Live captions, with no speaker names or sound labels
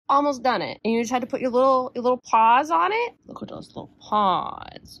almost done it. And you just had to put your little paws on it. Look at those little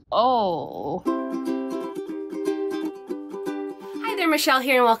paws. Oh. Hi there, Michelle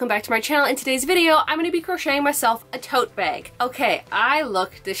here, and welcome back to my channel. In today's video, I'm going to be crocheting myself a tote bag. Okay, I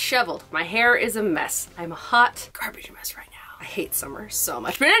look disheveled. My hair is a mess. I'm a hot garbage mess right now. I hate summer so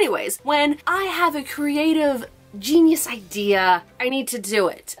much. But anyways, when I have a creative genius idea, I need to do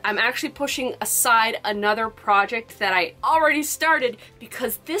it. I'm actually pushing aside another project that I already started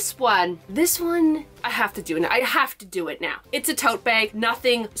because this one, I have to do it. I have to do it now. It's a tote bag,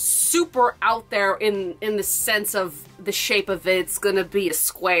 nothing super out there in the sense of the shape of it. It's gonna be a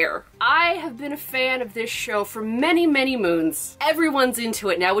square. I have been a fan of this show for many, many moons. Everyone's into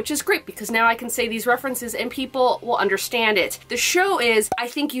it now, which is great because now I can say these references and people will understand it. The show is I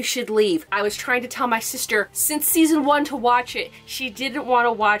Think You Should Leave. I was trying to tell my sister since season 1 to watch it. She didn't want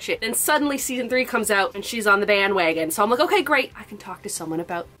to watch it. Then suddenly season 3 comes out and she's on the bandwagon. So I'm like, okay, great. I can talk to someone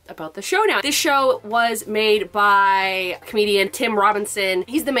about the show now. This show was made by comedian Tim Robinson.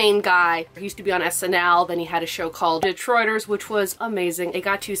 He's the main guy. He used to be on SNL. Then he had a show called Detroiters, which was amazing. It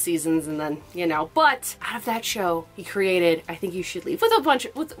got 2 seasons and then, you know, but out of that show, he created I Think You Should Leave with a bunch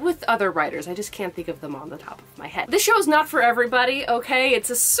of, with other writers. I just can't think of them on the top of my head. This show is not for everybody, okay? It's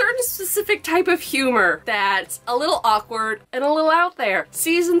a certain specific type of humor that's a little awkward and a little out there.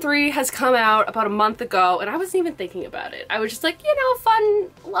 Season 3 has come out about a month ago and I wasn't even thinking about it. I was just like, you know, fun,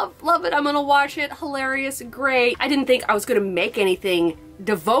 love it. I'm gonna watch it. Hilarious, great. I didn't think I was gonna make anything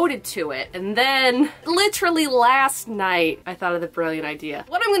devoted to it. And then literally last night, I thought of the brilliant idea.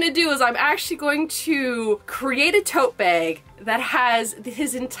 What I'm gonna do is I'm actually going to create a tote bag that has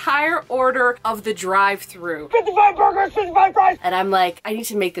his entire order of the drive-through. 55 burgers, 55 fries! And I'm like, I need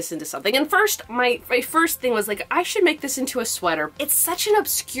to make this into something. And first, my first thing was like, I should make this into a sweater. It's such an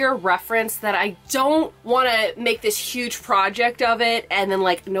obscure reference that I don't want to make this huge project of it and then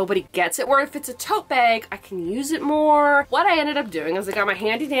like nobody gets it. Where if it's a tote bag, I can use it more. What I ended up doing is I got my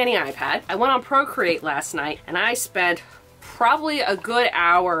handy dandy iPad. I went on Procreate last night and I spent probably a good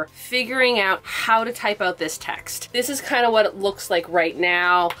hour figuring out how to type out this text. This is kind of what it looks like right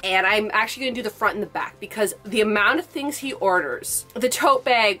now, and I'm actually gonna do the front and the back because the amount of things he orders, the tote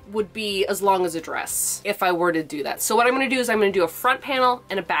bag would be as long as a dress if I were to do that. So what I'm gonna do is I'm gonna do a front panel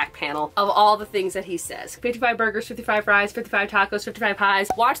and a back panel of all the things that he says. 55 burgers, 55 fries, 55 tacos, 55 pies.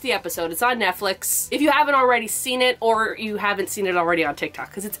 Watch the episode, it's on Netflix. If you haven't already seen it or you haven't seen it already on TikTok,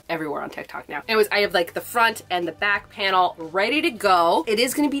 because it's everywhere on TikTok now. Anyways, I have like the front and the back panel ready to go. It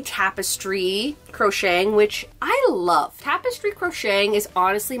is going to be tapestry crocheting, which I love. Tapestry crocheting is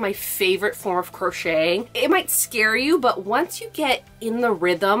honestly my favorite form of crocheting. It might scare you, but once you get in the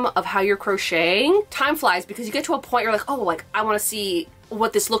rhythm of how you're crocheting, time flies because you get to a point you're like, oh, like I want to see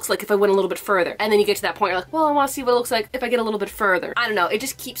what this looks like if I went a little bit further. And then you get to that point, you're like, well, I want to see what it looks like if I get a little bit further. I don't know, it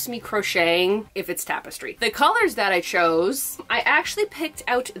just keeps me crocheting if it's tapestry. The colors that I chose, I actually picked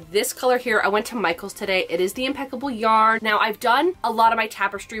out this color here. I went to Michael's today. It is the Impeccable yarn. Now, I've done a lot of my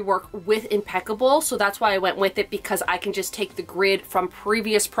tapestry work with Impeccable, so that's why I went with it, because I can just take the grid from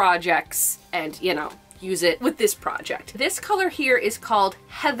previous projects and, you know, use it with this project. This color here is called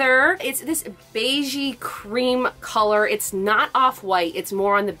Heather. It's this beigey cream color. It's not off-white, it's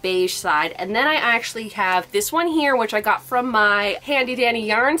more on the beige side. And then I actually have this one here, which I got from my handy dandy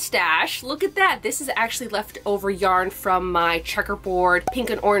yarn stash. Look at that. This is actually leftover yarn from my checkerboard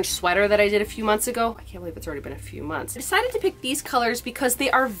pink and orange sweater that I did a few months ago. I can't believe it's already been a few months. I decided to pick these colors because they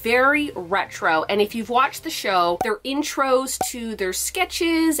are very retro. And if you've watched the show, they're intros to their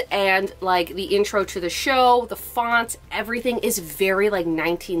sketches and like the intro to the show, the font, everything is very like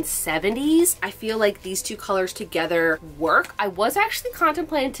 1970s. I feel like these two colors together work. I was actually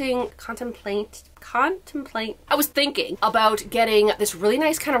I was thinking about getting this really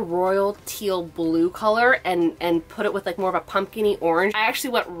nice kind of royal teal blue color and put it with like more of a pumpkin-y orange. I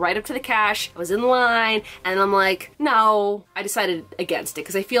actually went right up to the cash. I was in line and I'm like, no, I decided against it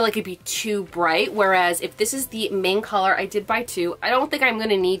because I feel like it'd be too bright. Whereas if this is the main color, I did buy 2. I don't think I'm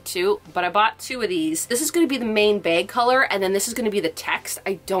gonna need 2, but I bought 2 of these. This is gonna be the main bag color and then this is gonna be the text.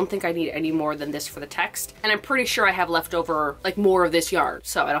 I don't think I need any more than this for the text. And I'm pretty sure I have leftover like more of this yarn,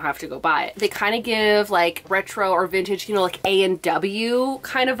 so I don't have to go buy it. They kind of give like retro or vintage, you know, like A&W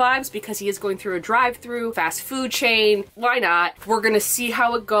kind of vibes because he is going through a drive-through fast food chain. Why not? We're gonna see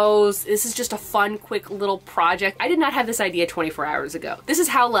how it goes. This is just a fun, quick little project. I did not have this idea 24 hours ago. This is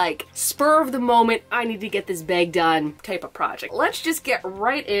how like spur of the moment, I need to get this bag done type of project. Let's just get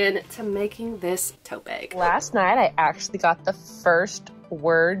right in to making this tote bag. Last night, I actually got the first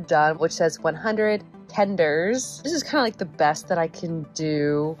word done, which says 100 tenders. This is kind of like the best that I can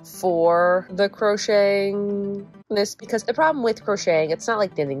do for the crocheting this, because the problem with crocheting, it's not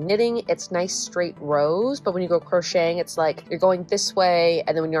like knitting. Knitting, it's nice straight rows, but when you go crocheting, it's like you're going this way,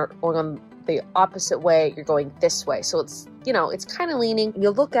 and then when you're going on the opposite way, you're going this way. So it's, you know, it's kind of leaning. You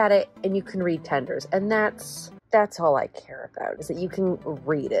look at it and you can read tenders, and that's all I care about, is that you can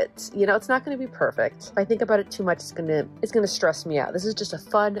read it. You know, it's not going to be perfect. If I think about it too much, it's gonna stress me out. This is just a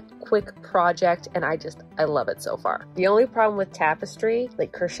fun, quick project, and I love it so far. The only problem with tapestry,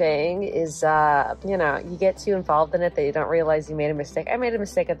 like crocheting, is, you know, you get too involved in it that you don't realize you made a mistake. I made a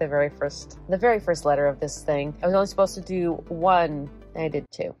mistake at the very first letter of this thing. I was only supposed to do one, and I did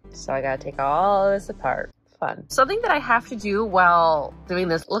two. So I gotta take all of this apart. Fun. Something that I have to do while doing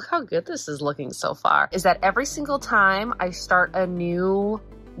this, look how good this is looking so far, is that every single time I start a new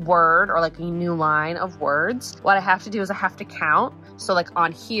word or like a new line of words, what I have to do is I have to count. So like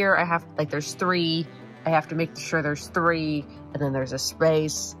on here, I have, like there's 3, I have to make sure there's 3, and then there's a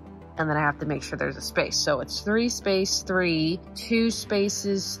space, and then I have to make sure there's a space. So it's 3 space 3, 2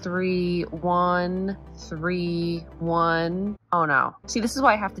 spaces 3, 1, 3, 1. Oh no. See, this is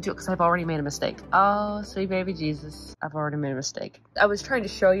why I have to do it, because I've already made a mistake. Oh, sweet baby Jesus. I've already made a mistake. I was trying to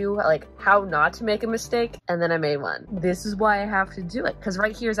show you like how not to make a mistake, and then I made one. This is why I have to do it, because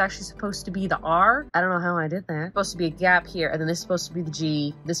right here is actually supposed to be the R. I don't know how I did that. It's supposed to be a gap here, and then this is supposed to be the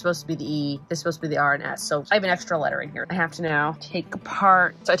G, this is supposed to be the E, this is supposed to be the R and S. So I have an extra letter in here. I have to now take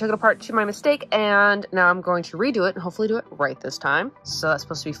apart. So I took it apart to my mistake, and now I'm going to redo it and hopefully do it right this time. So that's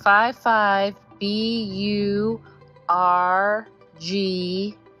supposed to be 5, 5, B-U-R-G-E-R-S.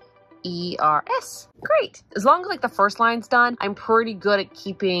 Great. As long as like the first line's done, I'm pretty good at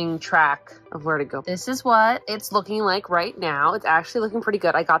keeping track of where to go. This is what it's looking like right now. It's actually looking pretty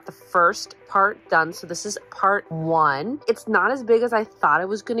good. I got the first part done. So this is part 1. It's not as big as I thought it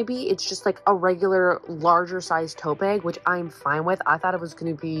was going to be. It's just like a regular larger size tote bag, which I'm fine with. I thought it was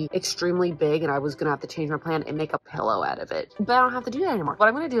going to be extremely big and I was going to have to change my plan and make a pillow out of it. But I don't have to do that anymore. What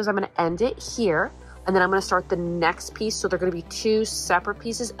I'm going to do is I'm going to end it here. And then I'm going to start the next piece. So they're going to be 2 separate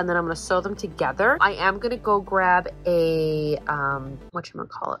pieces, and then I'm going to sew them together. I am going to go grab a,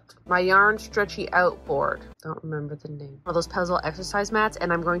 whatchamacallit? My yarn stretchy out board. Don't remember the name. All those puzzle exercise mats,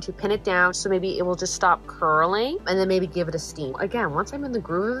 and I'm going to pin it down so maybe it will just stop curling, and then maybe give it a steam. Again, once I'm in the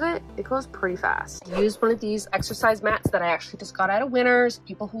groove of it, it goes pretty fast. I used one of these exercise mats that I actually just got out of Winners.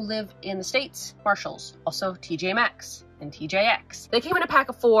 People who live in the States, Marshalls, also TJ Maxx and TJX. They came in a pack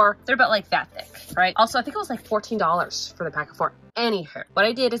of 4. They're about like that thick, right? Also, I think it was like $14 for the pack of 4. Anywho, what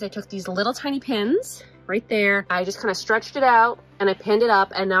I did is I took these little tiny pins right there. I just kind of stretched it out and I pinned it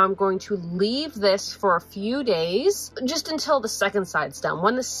up, and now I'm going to leave this for a few days, just until the second side's done.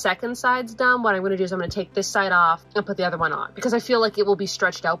 When the second side's done, what I'm going to do is I'm going to take this side off and put the other one on, because I feel like it will be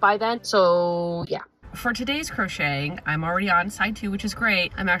stretched out by then. So yeah. For today's crocheting, I'm already on side 2, which is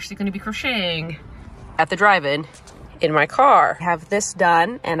great. I'm actually going to be crocheting at the drive-in in my car. I have this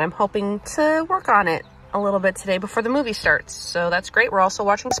done, and I'm hoping to work on it a little bit today before the movie starts. So that's great. We're also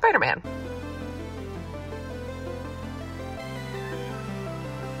watching Spider-Man.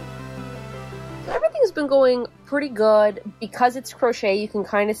 Everything's been going pretty good. Because it's crochet, you can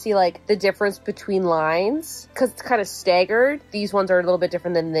kind of see like the difference between lines, because it's kind of staggered. These ones are a little bit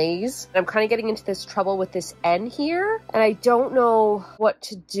different than these. I'm kind of getting into this trouble with this N here, and I don't know what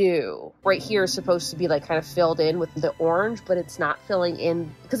to do. Right here is supposed to be like kind of filled in with the orange, but it's not filling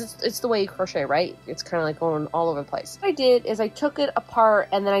in, because it's the way you crochet, right? It's kind of like going all over the place. What I did is I took it apart,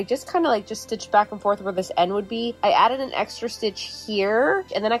 and then I just kind of like just stitched back and forth where this N would be. I added an extra stitch here,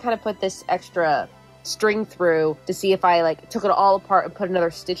 and then I kind of put this extra string through to see if I like took it all apart and put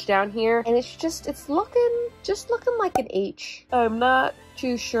another stitch down here, and it's looking like an H. I'm not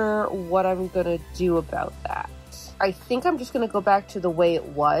too sure what I'm gonna do about that. I think I'm just gonna go back to the way it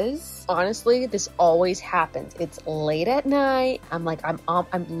was. Honestly, this always happens. It's late at night. I'm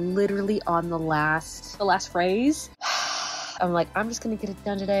literally on the last phrase. I'm like, I'm just gonna get it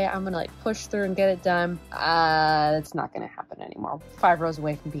done today. I'm gonna like push through and get it done. It's not gonna happen anymore. 5 rows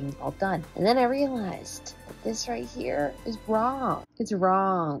away from being all done. And then I realized that this right here is wrong. It's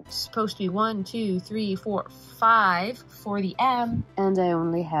wrong. It's supposed to be 1, 2, 3, 4, 5 for the M, and I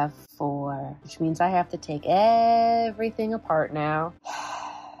only have 4, which means I have to take everything apart now.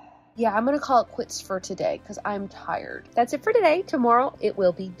 Yeah, I'm gonna call it quits for today because I'm tired. That's it for today. Tomorrow it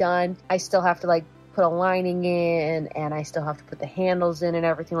will be done. I still have to like put a lining in, and I still have to put the handles in and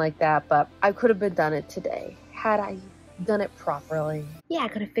everything like that, but I could have been done it today had I done it properly. Yeah, I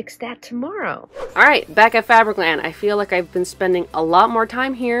gotta fix that tomorrow. All right, back at Fabricland. I feel like I've been spending a lot more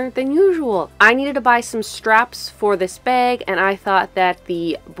time here than usual. I needed to buy some straps for this bag, and I thought that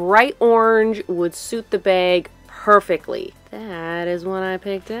the bright orange would suit the bag perfectly. That is what I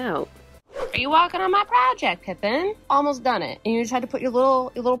picked out. Are you walking on my project, Pippin? Almost done it. And you just had to put your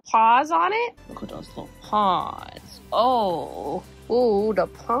little paws on it? Look at those little paws. Oh. Ooh, the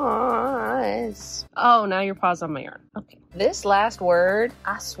paws. Oh, now your paws on my arm. Okay. This last word,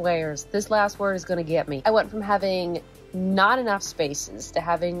 I swears, this last word is gonna get me. I went from having not enough spaces to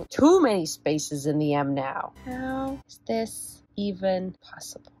having too many spaces in the M now. How is this even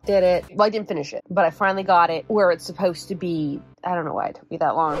possible? Did it. Well, I didn't finish it, but I finally got it where it's supposed to be. I don't know why it took me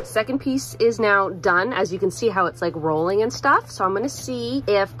that long. Second piece is now done. As you can see how it's like rolling and stuff. So I'm gonna see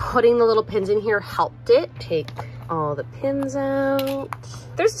if putting the little pins in here helped it. Take all the pins out.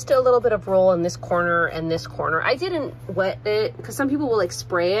 There's still a little bit of roll in this corner and this corner. I didn't wet it because some people will like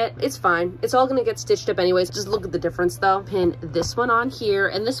spray it. It's fine. It's all gonna get stitched up anyways. Just look at the difference though. Pin this one on here,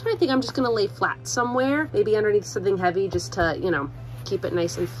 and this one I think I'm just gonna lay flat somewhere, maybe underneath something heavy just to, you know, keep it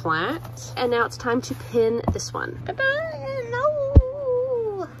nice and flat. And now it's time to pin this one.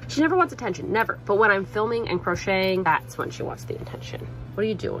 No! She never wants attention, never. But when I'm filming and crocheting, that's when she wants the attention. What are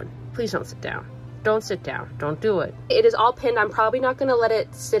you doing? Please don't sit down. Don't sit down. Don't do it. It is all pinned. I'm probably not gonna let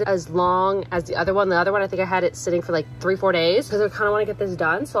it sit as long as the other one. The other one, I think I had it sitting for like 3-4 days because I kind of want to get this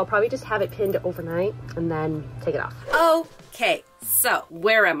done. So I'll probably just have it pinned overnight and then take it off. Okay. So,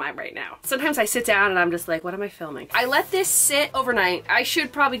 where am I right now? Sometimes I sit down and I'm just like, what am I filming? I let this sit overnight. I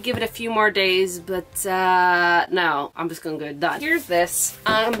should probably give it a few more days, but no, I'm just gonna get it done. Here's this.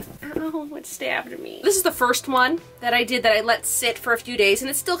 Oh, it stabbed me. This is the first one that I did that I let sit for a few days, and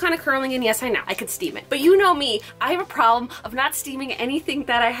it's still kind of curling, and yes, I know, I could steam it. But you know me, I have a problem of not steaming anything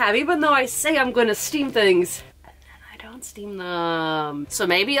that I have, even though I say I'm gonna steam things. Don't steam them. So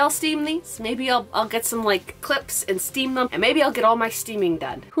maybe I'll steam these. Maybe I'll get some like clips and steam them, and maybe I'll get all my steaming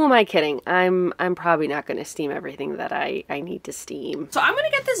done. Who am I kidding? I'm probably not gonna steam everything that I need to steam. So I'm gonna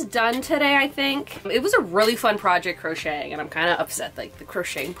get this done today, I think. It was a really fun project crocheting, and I'm kind of upset like the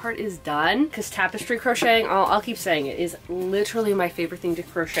crocheting part is done, because tapestry crocheting, I'll keep saying it, is literally my favorite thing to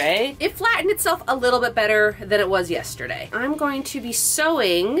crochet. It flattened itself a little bit better than it was yesterday. I'm going to be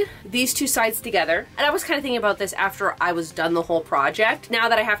sewing these two sides together, and I was kind of thinking about this after I was done the whole project. Now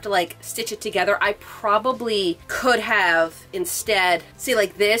that I have to like stitch it together, I probably could have instead see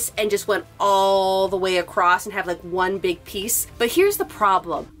like this and just went all the way across and have like one big piece. But here's the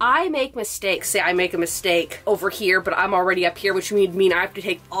problem. I make mistakes. Say I make a mistake over here, but I'm already up here, which would mean I have to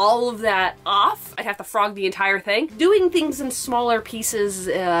take all of that off. I'd have to frog the entire thing. Doing things in smaller pieces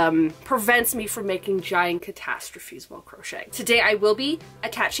prevents me from making giant catastrophes while crocheting. Today I will be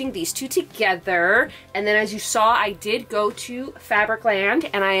attaching these two together, and then as you saw, I did go to Fabricland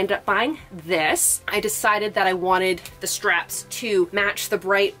and I ended up buying this. I decided that I wanted the straps to match the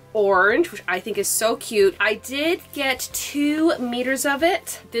bright orange, which I think is so cute. I did get 2 meters of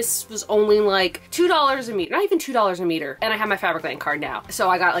it. This was only like $2 a meter, not even $2 a meter. And I have my Fabricland card now. So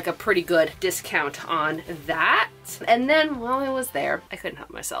I got like a pretty good discount on that. And then while I was there, I couldn't help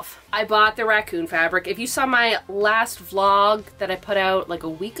myself. I bought the raccoon fabric. If you saw my last vlog that I put out like a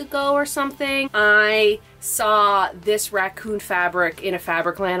week ago or something, I saw this raccoon fabric in a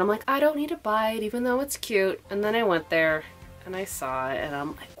Fabricland. I'm like, I don't need to buy it even though it's cute. And then I went there and I saw it and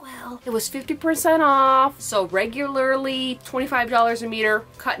I'm like, well, it was 50% off. So regularly $25 a meter,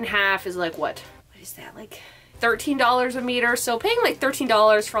 cut in half is like what is that, like $13 a meter? So paying like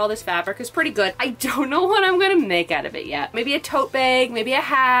 $13 for all this fabric is pretty good. I don't know what I'm gonna make out of it yet. Maybe a tote bag, maybe a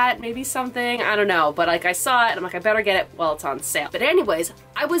hat, maybe something, I don't know. But like I saw it and I'm like, I better get it while it's on sale. But anyways,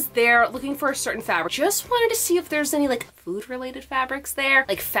 I was there looking for a certain fabric. Just wanted to see if there's any like food related fabrics there,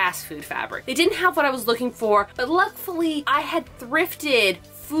 like fast food fabric. They didn't have what I was looking for, but luckily I had thrifted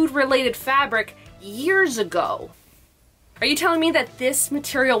food related fabric years ago. Are you telling me that this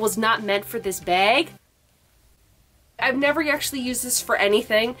material was not meant for this bag? I've never actually used this for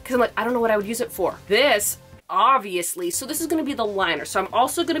anything because I'm like, I don't know what I would use it for. This, obviously, so this is gonna be the liner. So I'm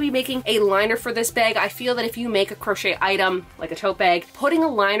also gonna be making a liner for this bag. I feel that if you make a crochet item, like a tote bag, putting a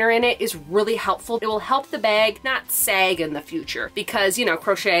liner in it is really helpful. It will help the bag not sag in the future because, you know,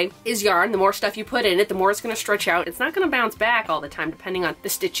 crochet is yarn. The more stuff you put in it, the more it's gonna stretch out. It's not gonna bounce back all the time depending on the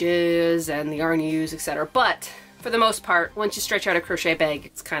stitches and the yarn you use, etc. But for the most part, once you stretch out a crochet bag,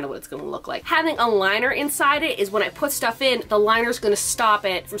 it's kind of what it's gonna look like. Having a liner inside it is when I put stuff in, the liner's gonna stop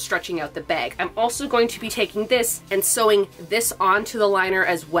it from stretching out the bag. I'm also going to be taking this and sewing this onto the liner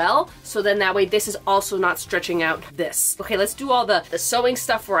as well, so then that way this is also not stretching out this. Okay, let's do all the sewing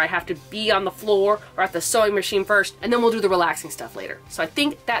stuff where I have to be on the floor or at the sewing machine first, and then we'll do the relaxing stuff later. So I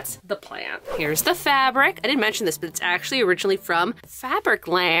think that's the plan. Here's the fabric. I didn't mention this, but it's actually originally from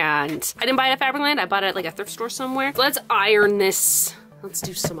Fabricland. I didn't buy it at Fabricland, I bought it at like a thrift store somewhere. So let's iron this. Let's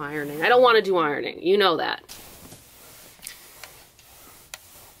do some ironing. I don't want to do ironing, you know that.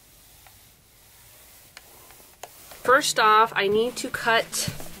 First off, I need to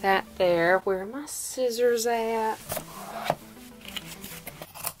cut that there. Where are my scissors at?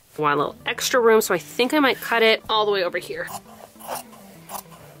 I want a little extra room, so I think I might cut it all the way over here.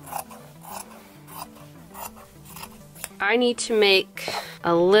 I need to make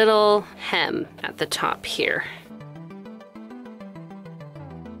a little hem at the top here.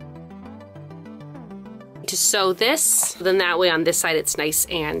 To sew this, then that way on this side it's nice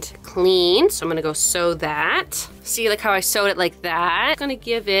and clean. So I'm gonna go sew that. See like how I sewed it like that? I'm gonna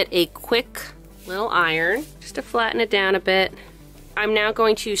give it a quick little iron just to flatten it down a bit. I'm now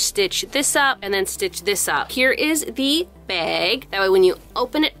going to stitch this up and then stitch this up. Here is the bag. That way when you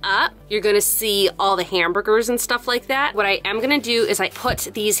open it up, you're gonna see all the hamburgers and stuff like that. What I am gonna do is I put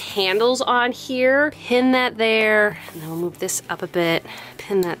these handles on here, pin that there, and then we'll move this up a bit,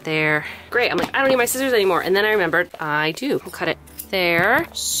 pin that there. Great, I'm like, I don't need my scissors anymore. And then I remembered, I do. I'll cut it there,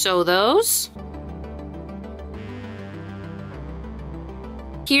 sew those.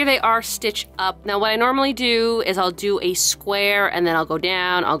 Here they are stitched up. Now what I normally do is I'll do a square and then I'll go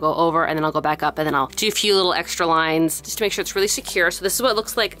down, I'll go over, and then I'll go back up, and then I'll do a few little extra lines just to make sure it's really secure. So this is what it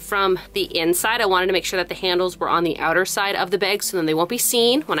looks like from the inside. I wanted to make sure that the handles were on the outer side of the bag so then they won't be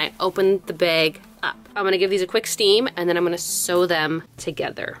seen when I open the bag up. I'm gonna give these a quick steam and then I'm gonna sew them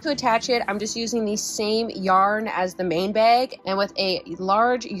together. To attach it, I'm just using the same yarn as the main bag, and with a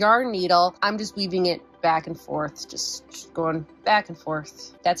large yarn needle, I'm just weaving it back and forth, just going back and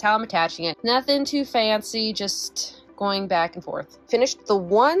forth. That's how I'm attaching it. Nothing too fancy, just going back and forth. Finished the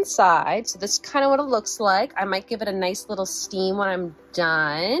one side, so this is kind of what it looks like. I might give it a nice little steam when I'm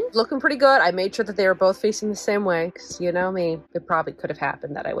done. Looking pretty good. I made sure that they were both facing the same way, because you know me, it probably could have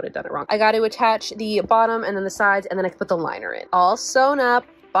happened that I would have done it wrong. I got to attach the bottom and then the sides, and then I can put the liner in. All sewn up.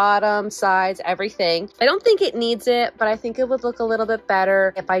 Bottom, sides, everything. I don't think it needs it, but I think it would look a little bit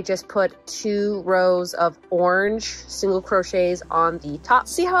better if I just put 2 rows of orange single crochets on the top.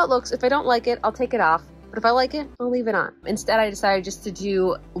 See how it looks. If I don't like it, I'll take it off. But if I like it, I'll leave it on. Instead, I decided just to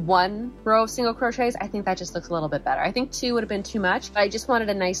do 1 row of single crochets. I think that just looks a little bit better. I think 2 would have been too much, but I just wanted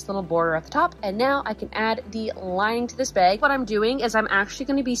a nice little border at the top. And now I can add the lining to this bag. What I'm doing is I'm actually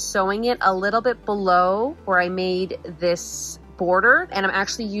going to be sewing it a little bit below where I made this border, and I'm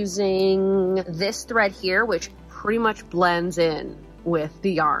actually using this thread here, which pretty much blends in with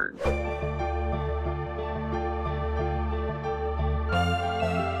the yarn.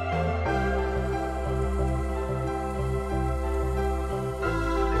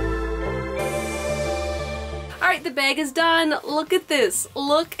 All right, the bag is done. Look at this.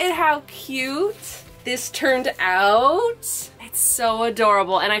 Look at how cute this turned out. It's so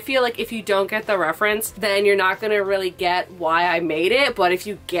adorable, and I feel like if you don't get the reference, then you're not gonna really get why I made it, but if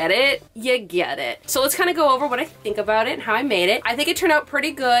you get it, you get it. So let's kind of go over what I think about it and how I made it. I think it turned out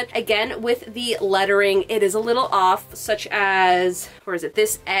pretty good. Again, with the lettering, it is a little off, such as, where is it,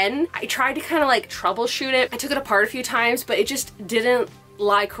 this N. I tried to kind of like troubleshoot it. I took it apart a few times, but it just didn't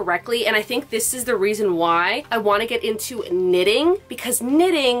lie correctly, and I think this is the reason why I want to get into knitting, because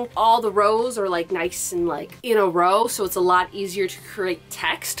knitting, all the rows are like nice and like in a row, so it's a lot easier to create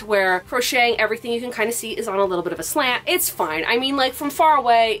text, where crocheting, everything you can kind of see is on a little bit of a slant. It's fine. I mean, like from far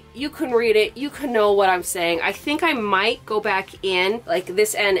away, you can read it, you can know what I'm saying. I think I might go back in like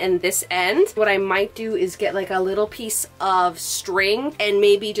this end and this end. What I might do is get like a little piece of string and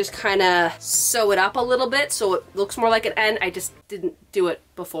maybe just kind of sew it up a little bit so it looks more like an N. I just didn't do it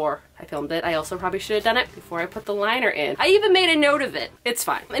before I filmed it. I also probably should have done it before I put the liner in. I even made a note of it. It's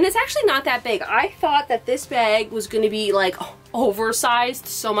fine. And it's actually not that big. I thought that this bag was gonna be like oversized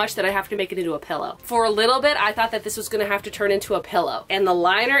so much that I have to make it into a pillow. For a little bit, I thought that this was gonna have to turn into a pillow. And the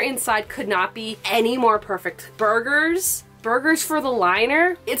liner inside could not be any more perfect. Burgers burgers for the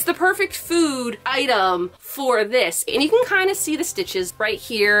liner. It's the perfect food item for this. And you can kind of see the stitches. Right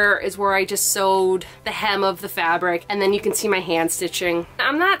here is where I just sewed the hem of the fabric, and then you can see my hand stitching.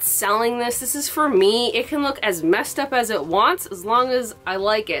 I'm not selling this. This is for me. It can look as messed up as it wants as long as I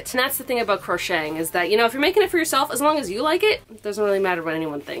like it. And that's the thing about crocheting, is that, you know, if you're making it for yourself, as long as you like it doesn't really matter what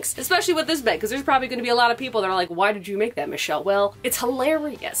anyone thinks. Especially with this bag, because there's probably going to be a lot of people that are like, why did you make that, Michelle? Well, it's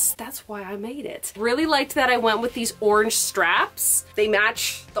hilarious. That's why I made it. Really liked that I went with these orange straps. They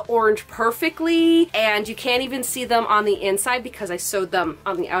match the orange perfectly, and you can't even see them on the inside because I sewed them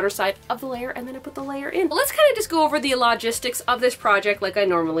on the outer side of the layer and then I put the layer in. Well, let's kind of just go over the logistics of this project like I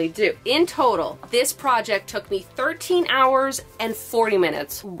normally do. In total, this project took me 13 hours and 40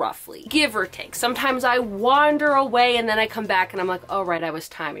 minutes, roughly, give or take. Sometimes I wander away and then I come back and I'm like, oh right, I was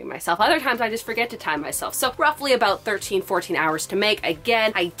timing myself. Other times I just forget to time myself. So roughly about 13, 14 hours to make.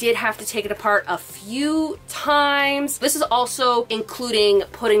 Again, I did have to take it apart a few times. This is also including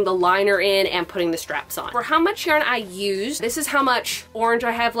putting the liner in and putting the straps on. For how much yarn I used, this is how much orange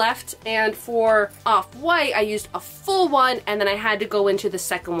I have left, and for off-white I used a full one, and then I had to go into the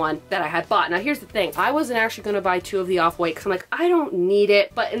second one that I had bought. Now here's the thing, I wasn't actually going to buy 2 of the off-white because I'm like, I don't need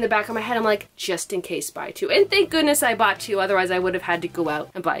it, but in the back of my head I'm like, just in case buy 2. And thank goodness I bought 2, otherwise I would have had to go out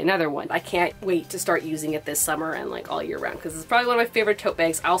and buy another one. I can't wait to start using it this summer and like all year round because it's probably one of my favorite tote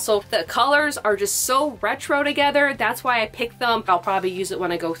bags. Also, the colors are just so retro together. That's why I picked them. I'll probably use it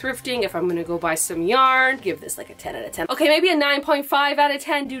when I go thrifting. If I'm gonna go buy some yarn, give this like a 10 out of 10. Okay, maybe a 9.5 out of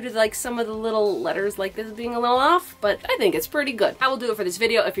 10 due to like some of the little letters like this being a little off, but I think it's pretty good. I will do it for this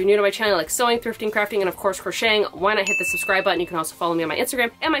video. If you're new to my channel, like sewing, thrifting, crafting, and of course crocheting, why not hit the subscribe button? You can also follow me on my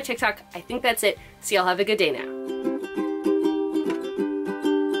Instagram and my TikTok. I think that's it. So y'all have a good day now.